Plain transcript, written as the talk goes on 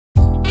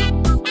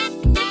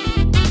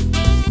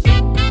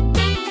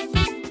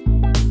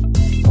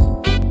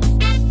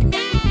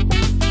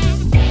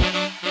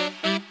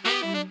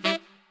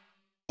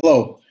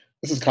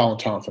Colin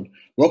Thompson.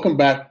 Welcome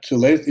back to the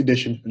latest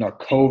edition in our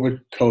COVID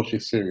coaching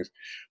series.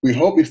 We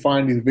hope you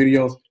find these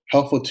videos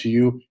helpful to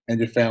you and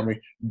your family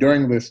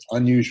during this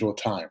unusual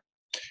time.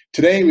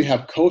 Today we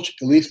have Coach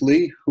Elise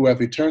Li, who has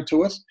returned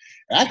to us.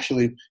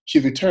 Actually,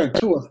 she's returned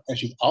to us, and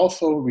she's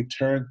also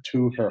returned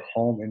to her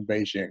home in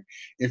Beijing.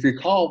 If you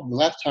recall, the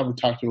last time we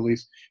talked to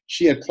Elise,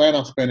 she had planned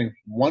on spending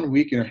 1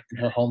 week in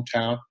her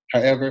hometown.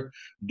 However,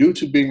 due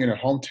to being in her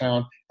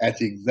hometown at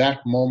the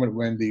exact moment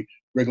when the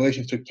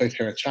regulations took place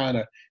here in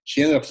China,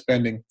 she ended up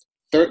spending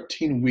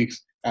 13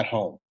 weeks at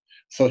home.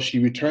 So she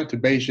returned to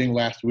Beijing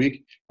last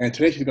week, and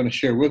today she's going to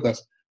share with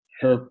us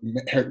her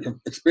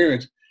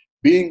experience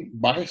being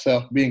by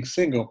herself, being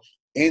single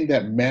in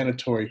that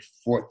mandatory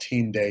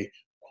 14-day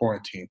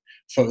quarantine.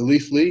 So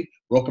Elise Li,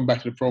 welcome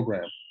back to the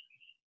program.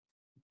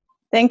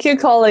 Thank you,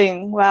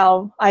 Colin.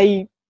 Wow,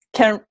 I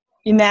can't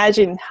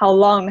imagine how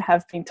long I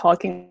have been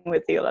talking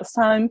with you last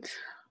time.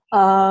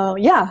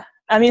 Yeah,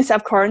 I'm in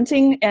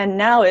self-quarantine, and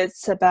now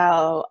it's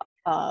about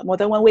more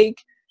than 1 week.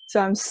 So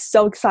I'm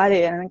so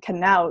excited and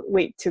cannot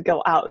wait to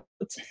go out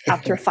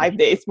after 5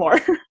 days more.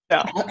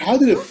 Yeah. How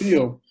did it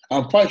feel?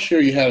 I'm quite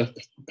sure you had a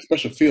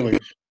special feeling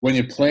when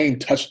your plane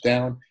touched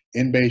down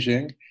in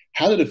Beijing.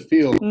 How did it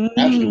feel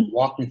actually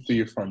walking through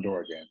your front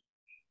door again?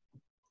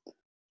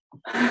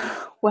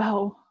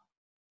 Well,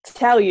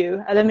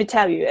 let me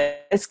tell you,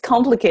 it's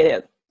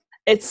complicated.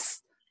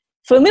 It's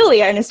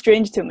familiar and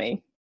strange to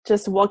me.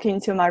 Just walking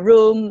into my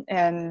room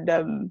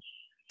and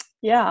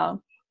yeah,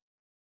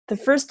 the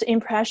first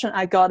impression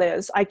I got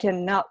is I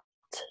cannot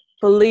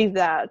believe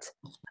that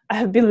I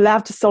have been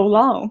left so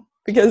long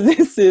because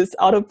this is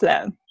out of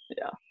plan.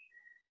 Yeah.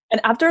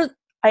 And after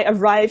I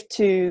arrived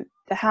to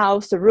the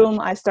house, the room,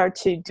 I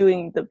started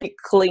doing the big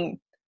clean.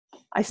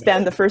 I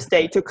spent the first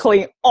day to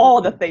clean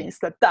all the things,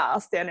 the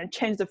dust, and then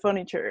change the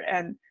furniture.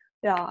 And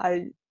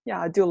I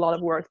do a lot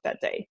of work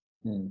that day.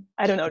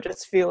 I don't know,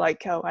 just feel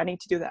like, oh, I need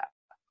to do that.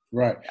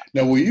 Right.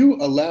 Now, were you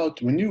allowed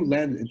to, when you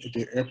landed at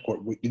the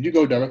airport, did you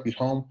go directly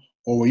home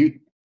or were you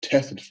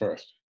tested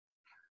first?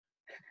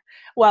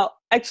 Well,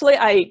 actually,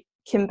 I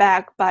came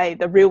back by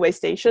the railway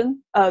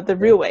station,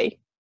 railway,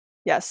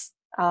 yes,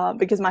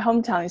 because my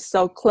hometown is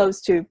so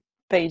close to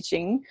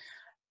Beijing.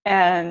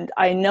 And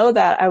I know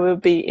that I will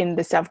be in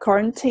the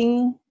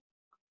self-quarantine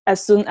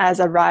as soon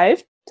as I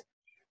arrived.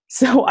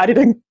 So I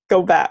didn't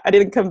go back. I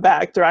didn't come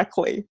back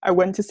directly. I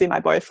went to see my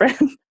boyfriend.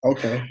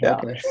 Okay. Yeah.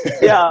 Okay.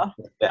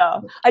 Yeah.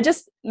 I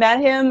just met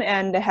him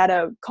and had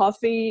a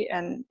coffee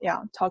and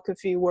talk a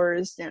few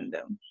words and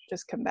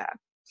just come back.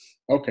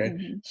 Okay.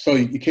 So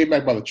you came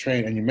back by the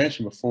train, and you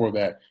mentioned before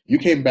that you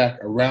came back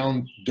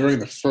around during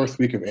the first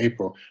week of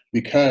April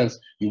because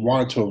you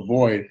wanted to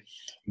avoid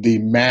the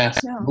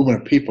mass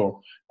movement of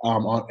people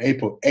on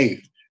April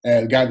 8th.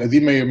 And guys, as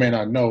you may or may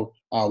not know,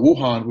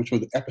 Wuhan, which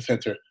was the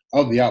epicenter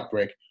of the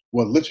outbreak,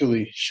 was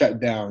literally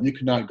shut down. You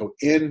could not go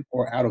in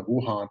or out of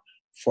Wuhan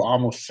for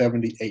almost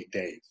 78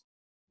 days.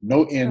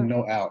 No in,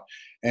 no out.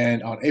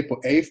 And on April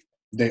 8th,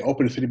 they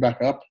opened the city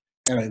back up.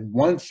 And in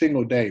one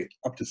single day,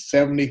 up to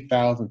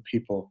 70,000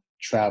 people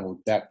traveled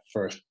that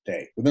first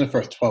day, within the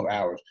first 12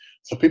 hours.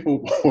 So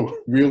people were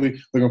really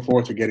looking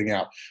forward to getting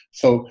out.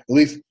 So at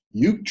least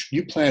you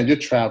planned your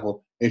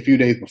travel a few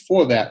days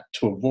before that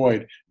to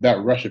avoid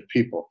that rush of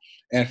people.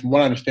 And from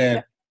what I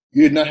understand,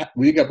 you did not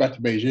when you got back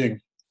to Beijing,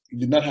 you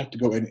did not have to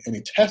go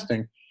any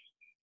testing.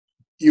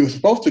 You were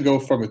supposed to go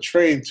from a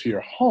train to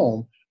your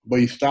home, but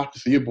you stopped to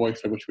see your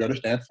boyfriend, which we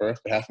understand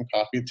first, to have some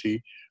coffee and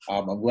tea.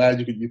 I'm glad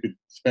you could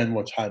spend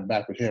more time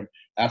back with him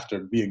after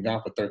being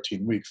gone for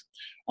 13 weeks.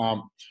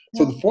 So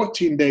the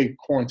 14-day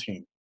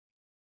quarantine,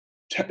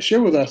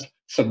 share with us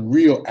some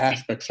real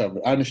aspects of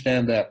it. I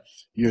understand that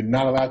you're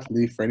not allowed to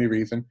leave for any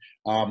reason.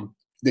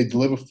 They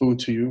deliver food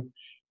to you,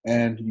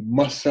 and you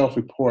must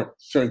self-report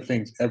certain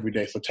things every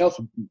day. So tell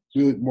us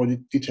really more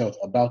details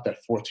about that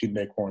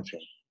 14-day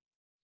quarantine.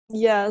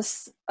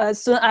 Yes,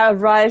 as soon as I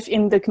arrived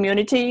in the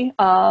community,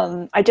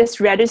 I just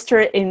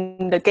registered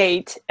in the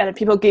gate, and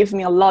people gave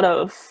me a lot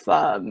of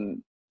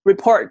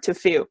report to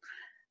fill.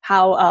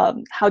 How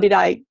did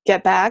I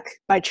get back,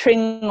 by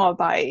train or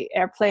by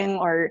airplane,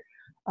 or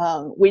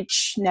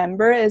which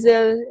number is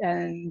it,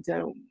 and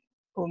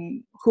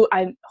who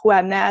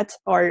I met,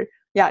 or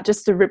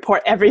just to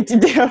report every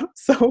detail.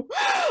 So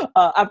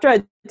after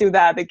I do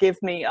that, they give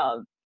me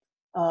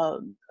a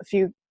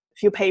few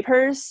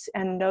papers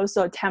and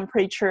also a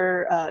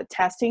temperature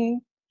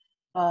testing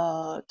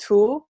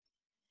tool,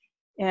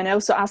 and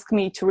also ask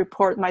me to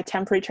report my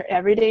temperature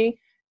every day.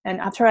 And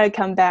after I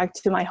come back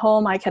to my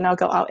home, I cannot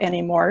go out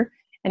anymore.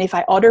 And if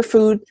I order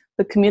food,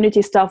 the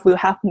community staff will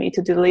help me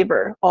to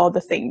deliver all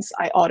the things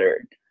I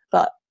ordered,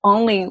 but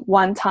only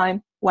one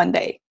time, 1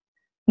 day.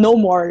 No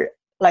more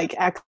like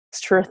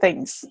extra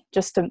things,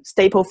 just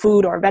staple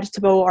food or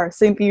vegetable or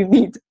simply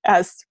meat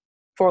as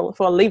for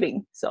a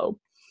living. So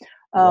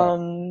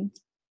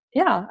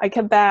I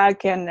came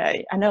back and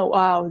I know,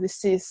 wow,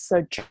 this is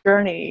a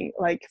journey,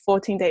 like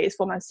 14 days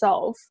for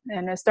myself.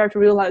 And I start to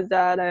realize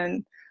that,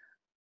 and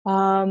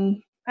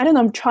I don't know,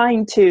 I'm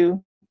trying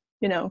to,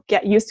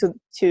 get used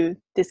to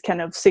this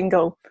kind of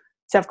single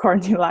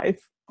self-quarantine life.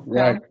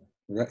 Right.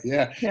 Right.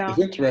 Yeah. It's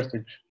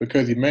interesting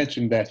because you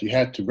mentioned that you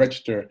had to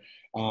register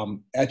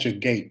at your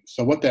gate.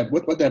 So what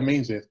that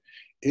means is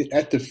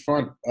at the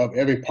front of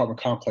every apartment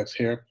complex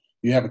here,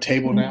 you have a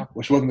table now,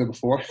 which wasn't there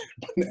before.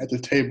 But at the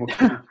table,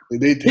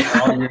 they take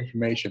all your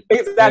information.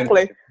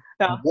 Exactly.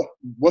 And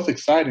what's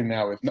exciting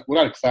now is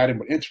not exciting,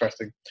 but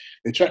interesting.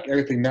 They track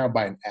everything now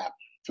by an app.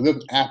 So there's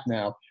an app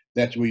now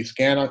that where you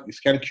scan a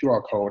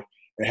QR code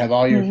and it has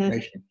all your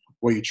information,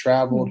 where you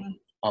traveled,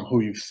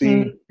 who you've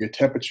seen, your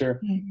temperature,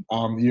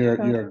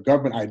 your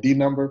government ID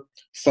number.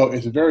 So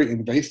it's very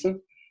invasive,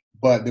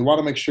 but they want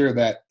to make sure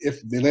that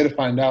if they later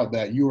find out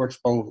that you were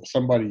exposed,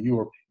 somebody you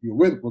were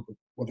with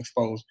was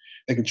exposed,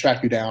 they can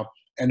track you down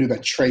and do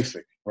that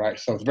tracing, right?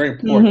 So it's very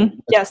important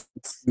to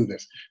do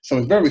this. So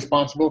it's very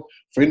responsible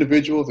for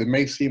individuals. It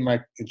may seem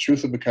like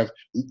intrusive because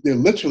they're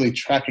literally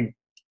tracking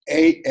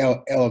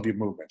ALL of your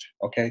movement,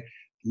 okay?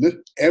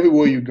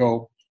 Everywhere you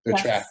go, they're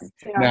tracking.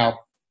 Now,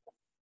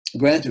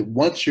 granted,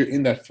 once you're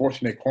in that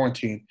 14-day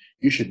quarantine,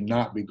 you should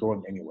not be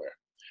going anywhere.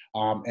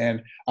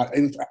 And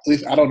at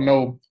least I don't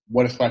know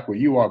what it's like where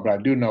you are, but I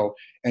do know.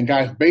 And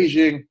guys,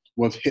 Beijing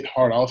was hit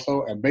hard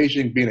also. And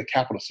Beijing being a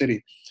capital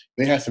city,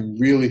 they had some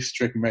really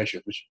strict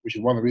measures, which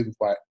is one of the reasons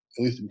why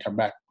Elise didn't come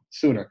back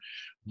sooner.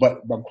 But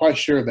I'm quite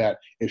sure that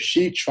if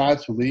she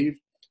tries to leave,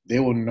 they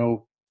will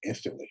know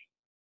instantly,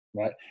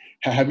 right?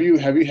 Have you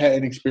had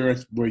any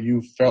experience where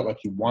you felt like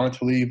you wanted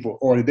to leave,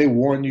 or did they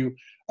warn you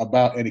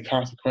about any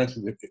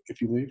consequences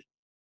if you leave?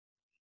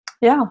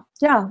 Yeah.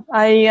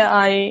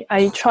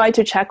 I try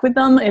to check with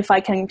them if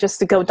I can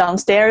just go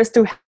downstairs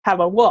to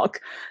have a walk.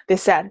 They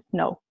said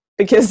no,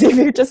 because if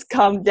you just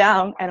come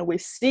down and we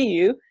see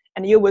you,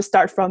 and you will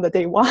start from the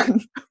day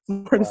one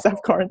for the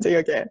self-quarantine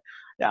again.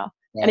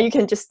 And you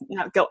can just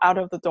go out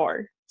of the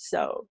door.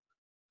 So,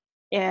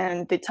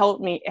 and they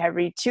told me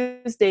every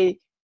Tuesday,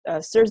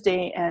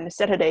 Thursday, and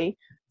Saturday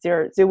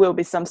there will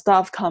be some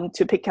staff come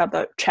to pick up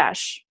the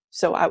trash.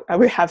 So I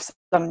will have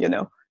some,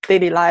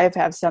 daily life,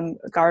 have some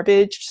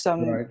garbage,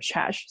 some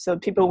trash. So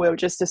people will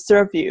just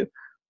serve you,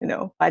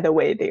 by the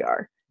way they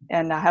are.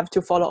 And I have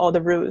to follow all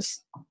the rules.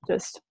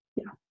 Just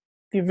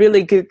be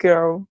really good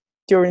girl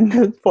during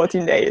the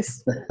 14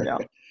 days.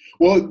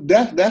 Well,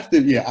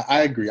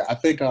 I agree. I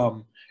think,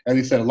 as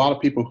you said, a lot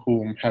of people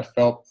who have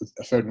felt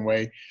a certain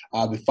way,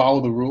 they follow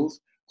the rules.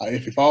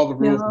 If you follow the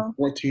rules in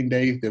 14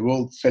 days, they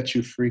will set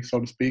you free, so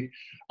to speak.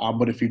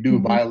 But if you do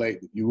violate,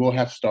 you will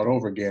have to start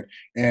over again.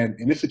 And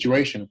in this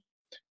situation,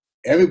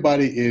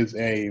 everybody is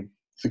a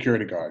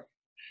security guard.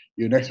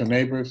 Your next door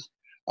neighbors,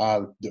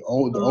 the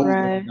old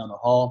lady down the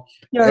hall.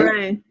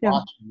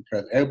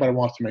 Because everybody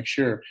wants to make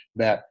sure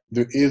that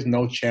there is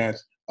no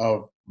chance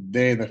of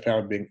they and their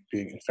family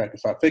being infected.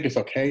 So I think it's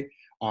okay.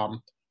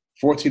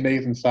 14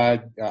 days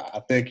inside, I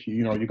think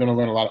you're going to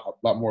learn a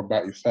lot more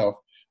about yourself.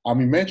 You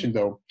mentioned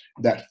though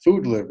that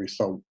food delivery.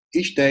 So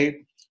each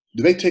day,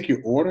 do they take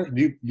your order?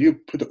 Do you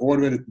put the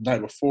order in the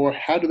night before?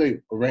 How do they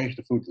arrange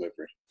the food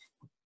delivery?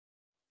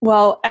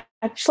 Well,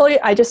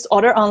 actually, I just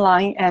order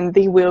online, and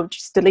they will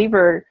just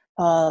deliver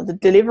the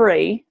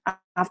delivery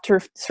after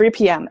 3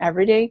 p.m.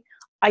 every day.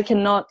 I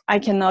cannot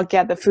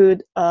get the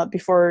food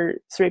before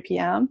 3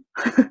 p.m.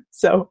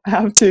 So I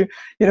have to,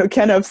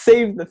 kind of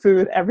save the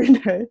food every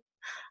day.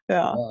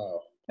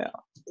 Wow.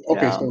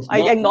 Okay, so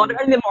I can order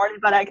in the morning,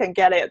 but I can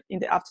get it in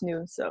the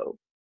afternoon. So,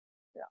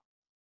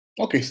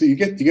 Okay, so you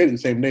get it the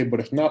same day, but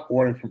it's not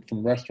ordering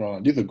from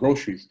restaurant. These are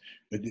groceries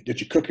that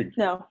you're cooking.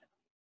 No.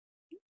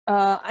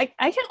 I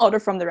can order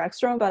from the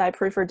restaurant, but I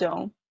prefer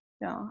don't.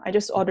 I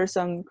just order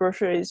some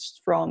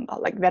groceries from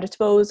like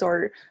vegetables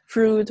or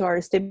fruit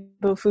or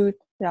staple food.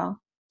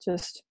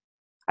 Just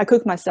I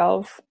cook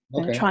myself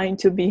and trying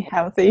to be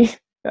healthy.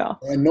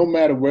 And no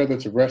matter whether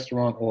it's a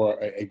restaurant or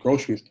a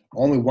groceries,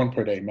 only one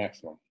per day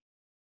maximum.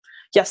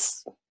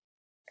 Yes.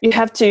 You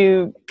have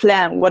to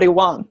plan what you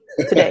want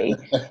today.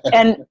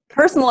 And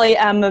personally,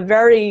 I'm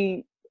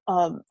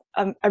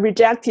I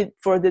rejected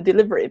for the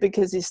delivery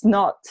because it's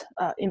not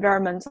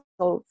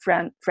environmental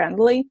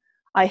friendly.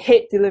 I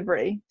hate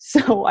delivery,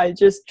 so I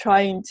just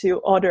trying to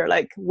order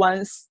like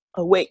once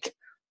a week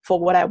for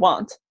what I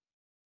want.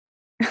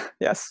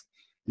 Yes.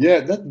 Yeah,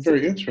 that's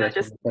very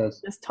interesting.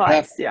 Just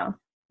twice.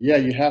 Yeah,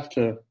 you have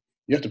to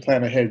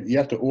plan ahead. You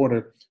have to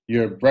order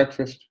your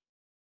breakfast,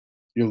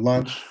 your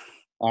lunch,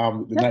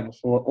 the night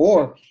before,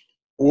 or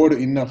order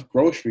enough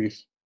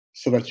groceries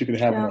so that you can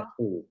have enough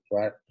food,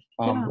 right?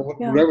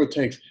 Whatever it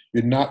takes,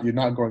 you're not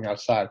going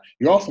outside.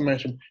 You also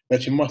mentioned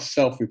that you must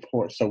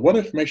self-report. So what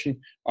information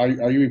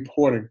are you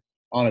reporting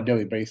on a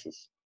daily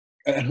basis?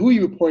 And who are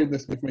you reporting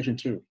this information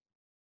to?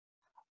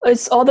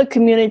 It's all the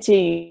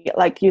community,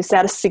 like you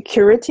said,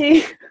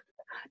 security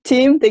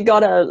team. They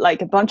got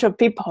a bunch of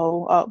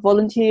people,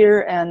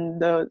 volunteer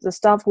and the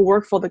staff who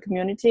work for the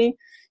community.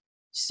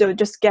 So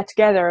just get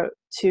together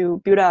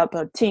to build up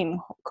a team,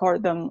 call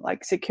them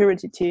like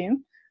security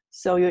team.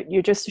 So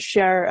you just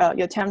share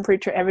your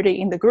temperature every day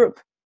in the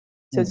group.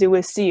 So they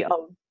will see,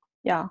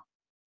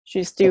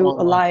 she's still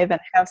alive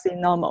and healthy,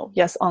 normal.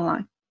 Yes,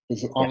 online.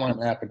 It's an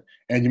online app.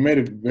 And you made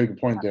a very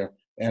good point there.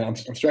 and I'm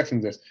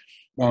stressing this.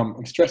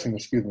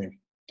 Excuse me.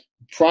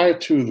 Prior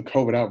to the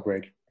COVID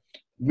outbreak,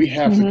 we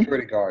have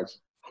security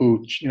guards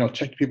who,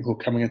 check people who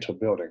are coming into a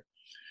building.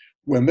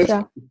 When this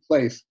took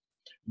place,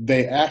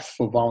 they asked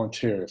for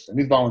volunteers, and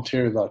these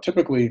volunteers are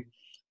typically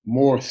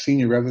more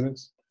senior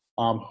residents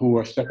who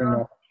are stepping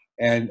up.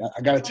 And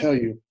I got to tell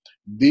you,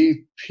 these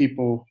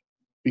people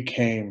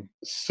became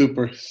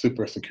super,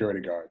 super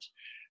security guards.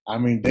 I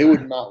mean, they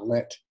would not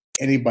let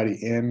anybody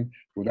in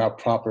without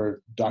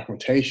proper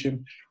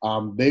documentation.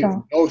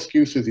 No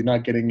excuses, you're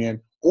not getting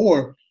in,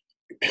 or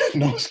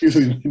no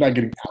excuses, you're not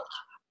getting out,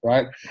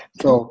 right?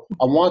 So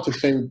I want to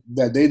say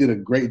that they did a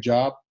great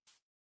job.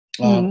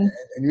 And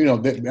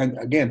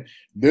again,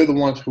 they're the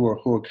ones who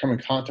are coming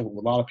in contact with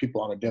a lot of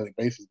people on a daily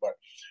basis. But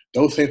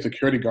those same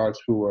security guards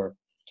who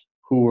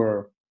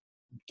were,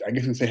 I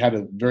guess you could say, had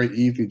a very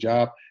easy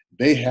job,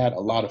 they had a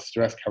lot of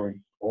stress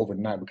coming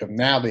overnight, because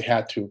now they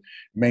had to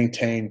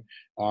maintain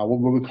what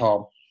we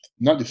call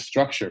not just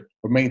structure,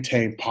 but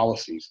maintain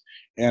policies.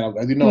 And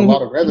as you know, a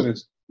lot of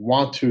residents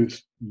want to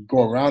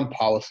go around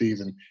policies,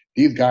 and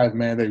these guys,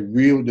 man, they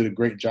really did a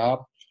great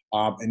job.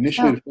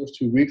 Initially, the first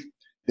 2 weeks,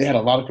 they had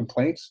a lot of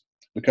complaints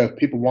because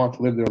people want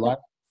to live their life.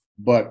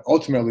 But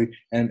ultimately,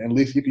 and at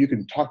least you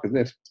can talk to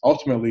this,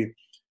 ultimately,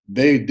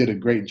 they did a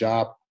great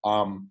job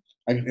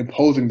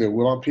imposing their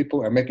will on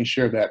people and making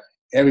sure that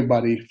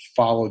everybody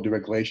followed the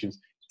regulations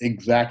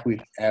exactly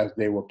as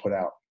they were put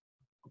out.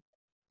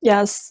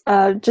 Yes,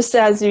 just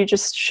as you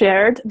just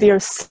shared, they are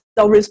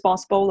so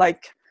responsible.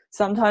 Like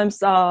sometimes,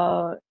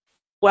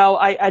 well,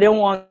 I don't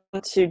want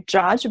to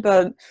judge,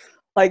 but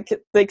like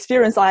the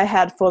experience I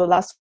had for the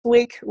last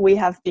week, we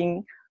have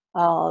been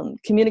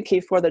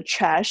communicate for the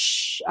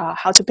trash,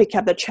 how to pick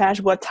up the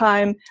trash, what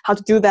time, how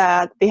to do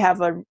that. They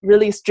have a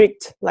really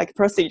strict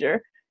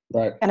procedure.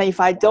 Right. And if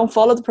I don't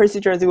follow the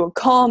procedure, they will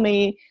call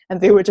me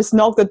and they will just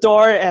knock the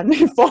door and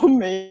inform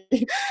me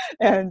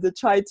and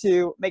try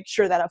to make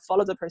sure that I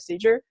follow the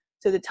procedure.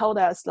 So they told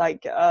us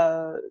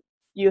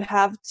you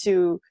have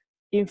to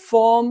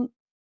inform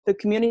the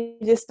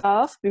community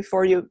staff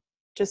before you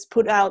just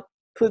put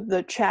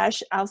the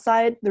trash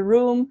outside the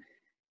room,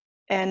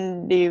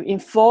 and you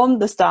inform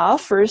the staff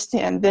first,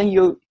 and then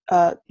you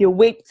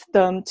wait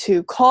them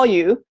to call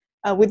you.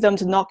 With them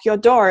to knock your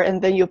door,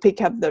 and then you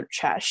pick up the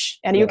trash.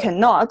 And you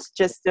cannot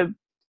just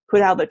put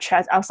out the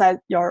trash outside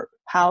your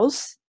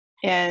house.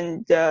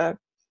 And and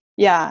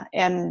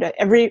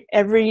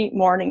every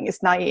morning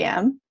is 9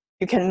 a.m.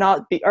 You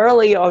cannot be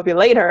early or be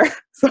later.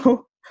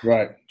 So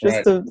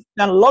spend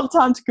a lot of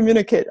time to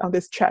communicate on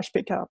this trash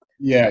pickup.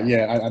 Yeah.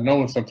 I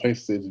know in some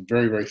places it's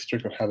very, very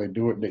strict on how they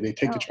do it. They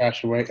take the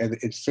trash away and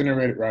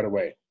incinerate it right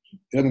away.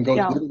 It doesn't go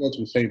to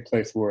the same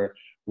place where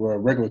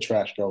regular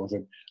trash goes.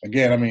 And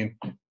again, I mean,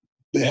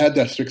 they had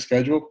that strict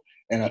schedule,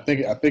 and I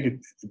think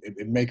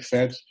it makes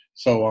sense.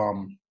 So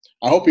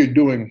I hope you're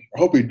doing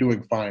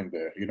fine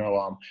there.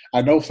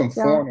 I know some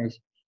foreigners.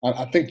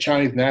 I think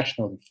Chinese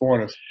nationals and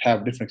foreigners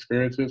have different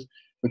experiences,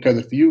 because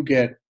if you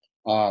get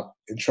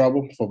in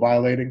trouble for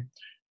violating,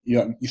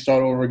 you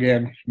start over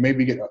again.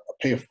 Maybe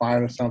pay a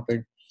fine or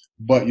something,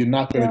 but you're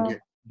not going to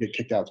get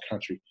kicked out of the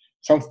country.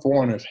 Some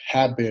foreigners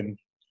have been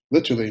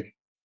literally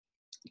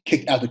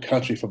kicked out of the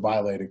country for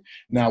violating.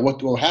 Now,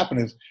 what will happen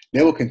is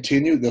they will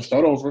continue. They'll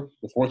start over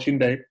the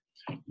 14-day.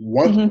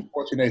 Once the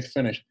 14 days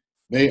finish,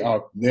 they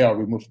are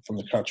removed from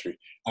the country,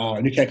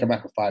 and you can't come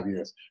back for 5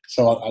 years.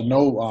 So I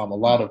know a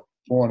lot of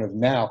foreigners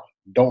now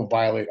don't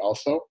violate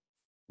also,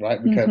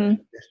 right? Because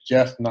it's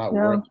just not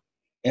worth it.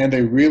 And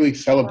they really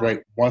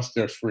celebrate once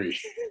they're free.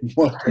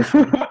 But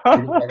I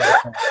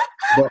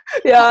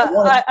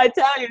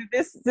tell you,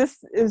 this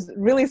is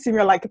really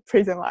similar like a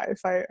prison life.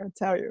 I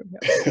tell you.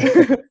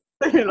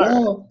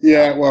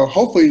 Well,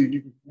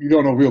 hopefully you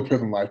don't know real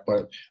prison life,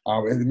 but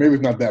maybe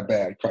it's not that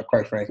bad,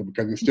 quite frankly,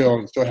 because you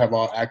still have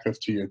all access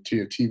to your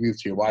TVs,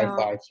 to your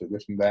Wi-Fi, to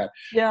this and that.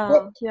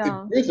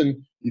 In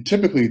prison, you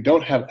typically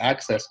don't have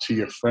access to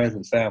your friends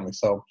and family,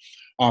 so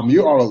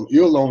you're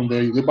alone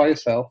there. You live by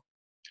yourself.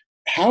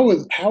 How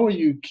are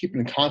you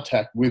keeping in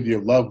contact with your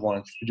loved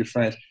ones, with your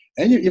friends,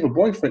 and you have a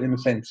boyfriend in the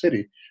same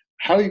city?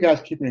 How are you guys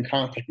keeping in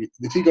contact?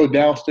 Does he go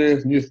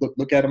downstairs and you just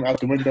look at him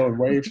out the window and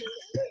wave?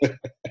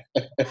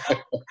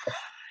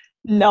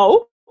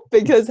 No,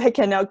 because he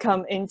cannot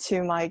come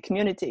into my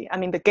community. I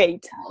mean, the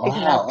gate. He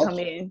cannot come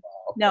in.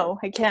 No,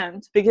 he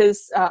can't,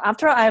 because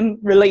after I'm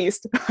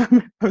released,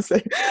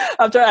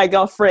 after I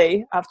got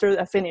free, after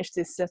I finished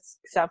this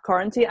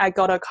self-quarantine, I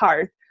got a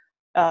card,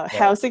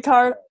 healthy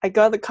card. I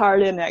got the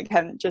card and I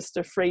can just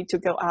free to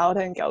go out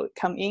and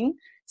come in.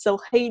 So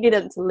he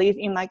didn't live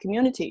in my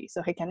community,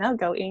 so he cannot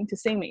go in to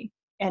see me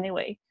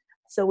anyway.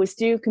 So we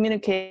still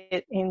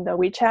communicate in the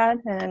WeChat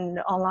and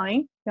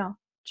online,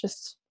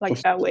 just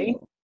like that way.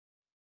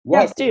 What?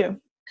 Yeah, still.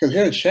 Because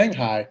here in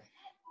Shanghai,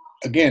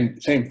 again,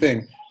 same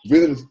thing.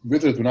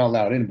 Visitors were not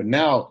allowed in, but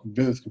now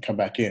visitors can come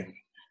back in.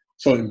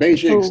 So in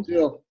Beijing,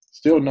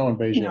 still no in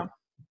Beijing.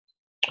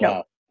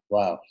 No.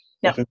 Wow.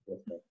 That's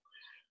interesting.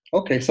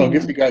 Okay, so I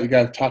guess you got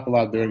to talk a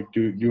lot during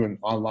doing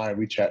online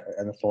WeChat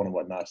and the phone and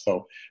whatnot.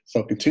 So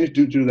continue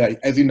to do that.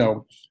 As you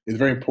know, it's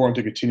very important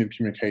to continue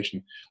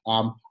communication.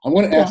 I'm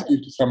going to ask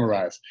you to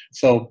summarize.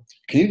 So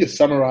can you just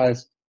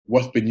summarize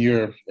what's been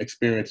your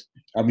experience?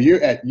 I mean, you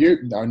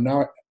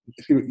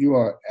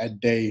are at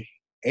day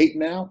 8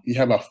 now. You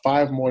have about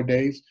 5 more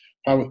days,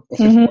 5 or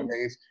 6 more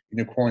days in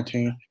your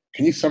quarantine.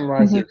 Can you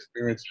summarize your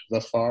experience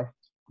thus far?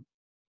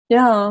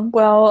 Yeah,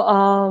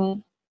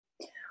 well,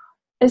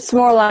 it's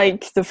more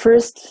like the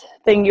first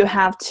thing you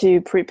have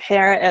to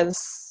prepare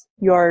as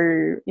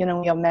your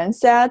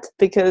mindset,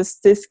 because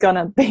this is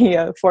gonna be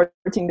a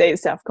 14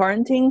 days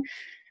self-quarantine,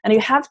 and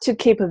you have to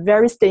keep a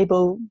very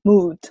stable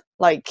mood.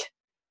 Like,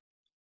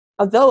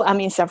 although I'm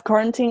in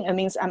self-quarantine, it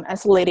means I'm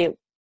isolated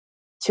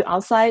to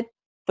outside,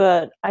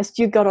 but I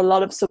still got a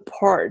lot of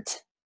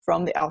support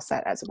from the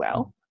outside as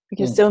well,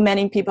 because so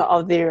many people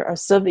out there are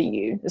serving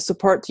you,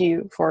 support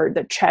you for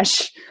the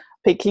trash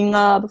picking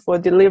up, for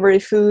delivery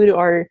food,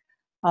 or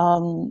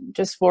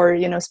just for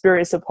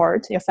spirit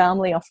support, your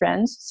family, your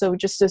friends. So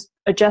just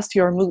adjust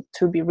your mood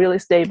to be really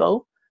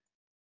stable,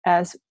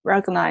 as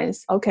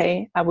recognize,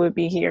 okay, I will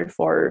be here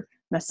for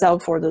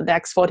myself for the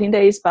next 14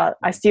 days, but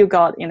I still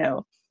got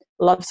a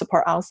lot of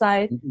support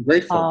outside.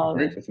 Grateful,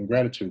 some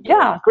gratitude.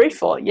 Yeah,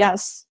 grateful.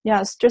 Yes,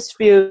 just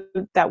feel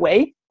that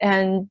way,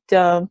 and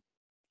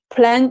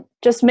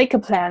just make a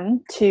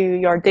plan to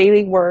your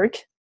daily work,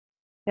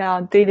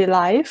 daily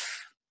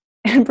life,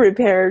 and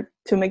prepare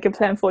to make a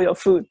plan for your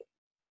food.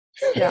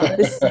 Yeah,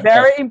 this is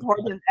very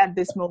important at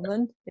this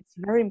moment. It's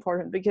very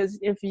important, because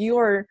if you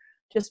are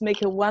just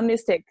making one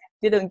mistake,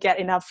 didn't get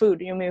enough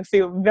food, you may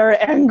feel very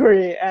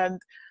angry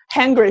and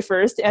hungry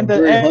first, and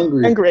then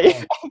angry.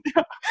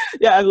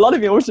 Yeah, a lot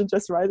of emotions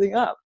just rising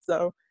up.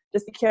 So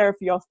just take care of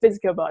your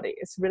physical body.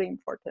 It's really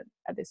important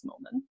at this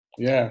moment.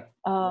 Yeah.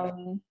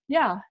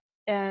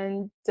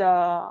 And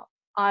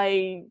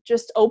I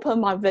just open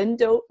my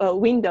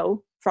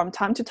window from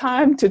time to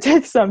time to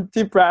take some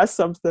deep breaths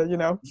of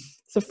the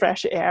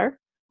fresh air,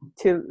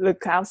 to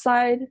look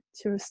outside,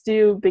 to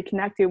still be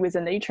connected with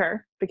the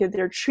nature, because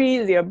there are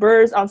trees, there are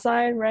birds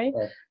outside, right?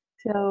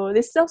 So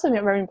this is also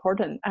very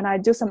important. And I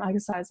do some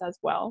exercise as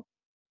well,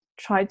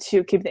 try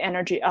to keep the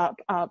energy up,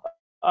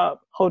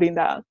 holding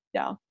that.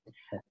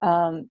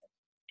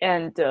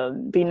 And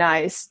be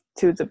nice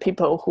to the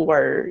people who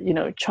are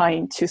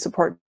trying to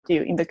support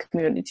you in the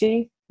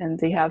community, and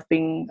they have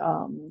been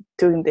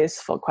doing this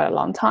for quite a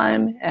long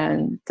time,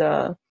 and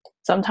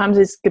sometimes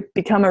it's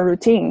become a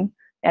routine,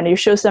 and you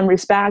show some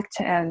respect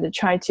and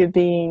try to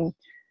be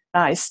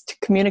nice to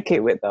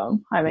communicate with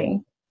them. I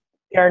mean,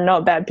 they're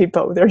not bad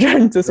people. They're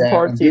trying to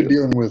support you. You're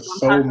dealing with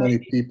so many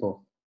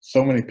people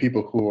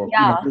who are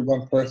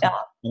one person.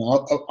 And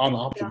on the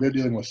opposite, they're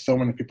dealing with so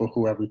many people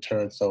who have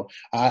returned. So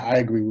I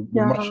agree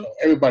with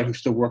everybody who's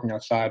still working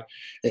outside.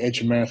 A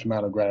tremendous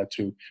amount of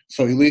gratitude.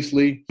 So Elise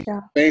Li,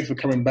 thanks for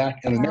coming back.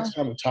 And the next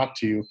time we talk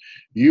to you,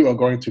 you are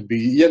going to be,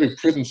 you have your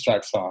prison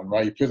stripes on,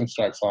 right? Your prison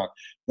stripes on.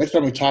 Next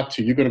time we talk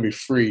to you, you're going to be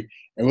free.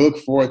 And we look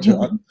forward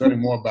to learning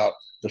more about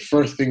the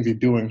first things you're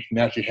doing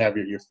now that you have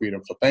your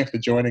freedom. So thanks for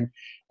joining, and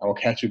we'll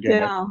catch you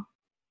again.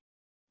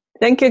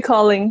 Thank you,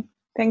 Colin.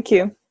 Thank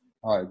you.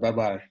 All right.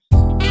 Bye-bye.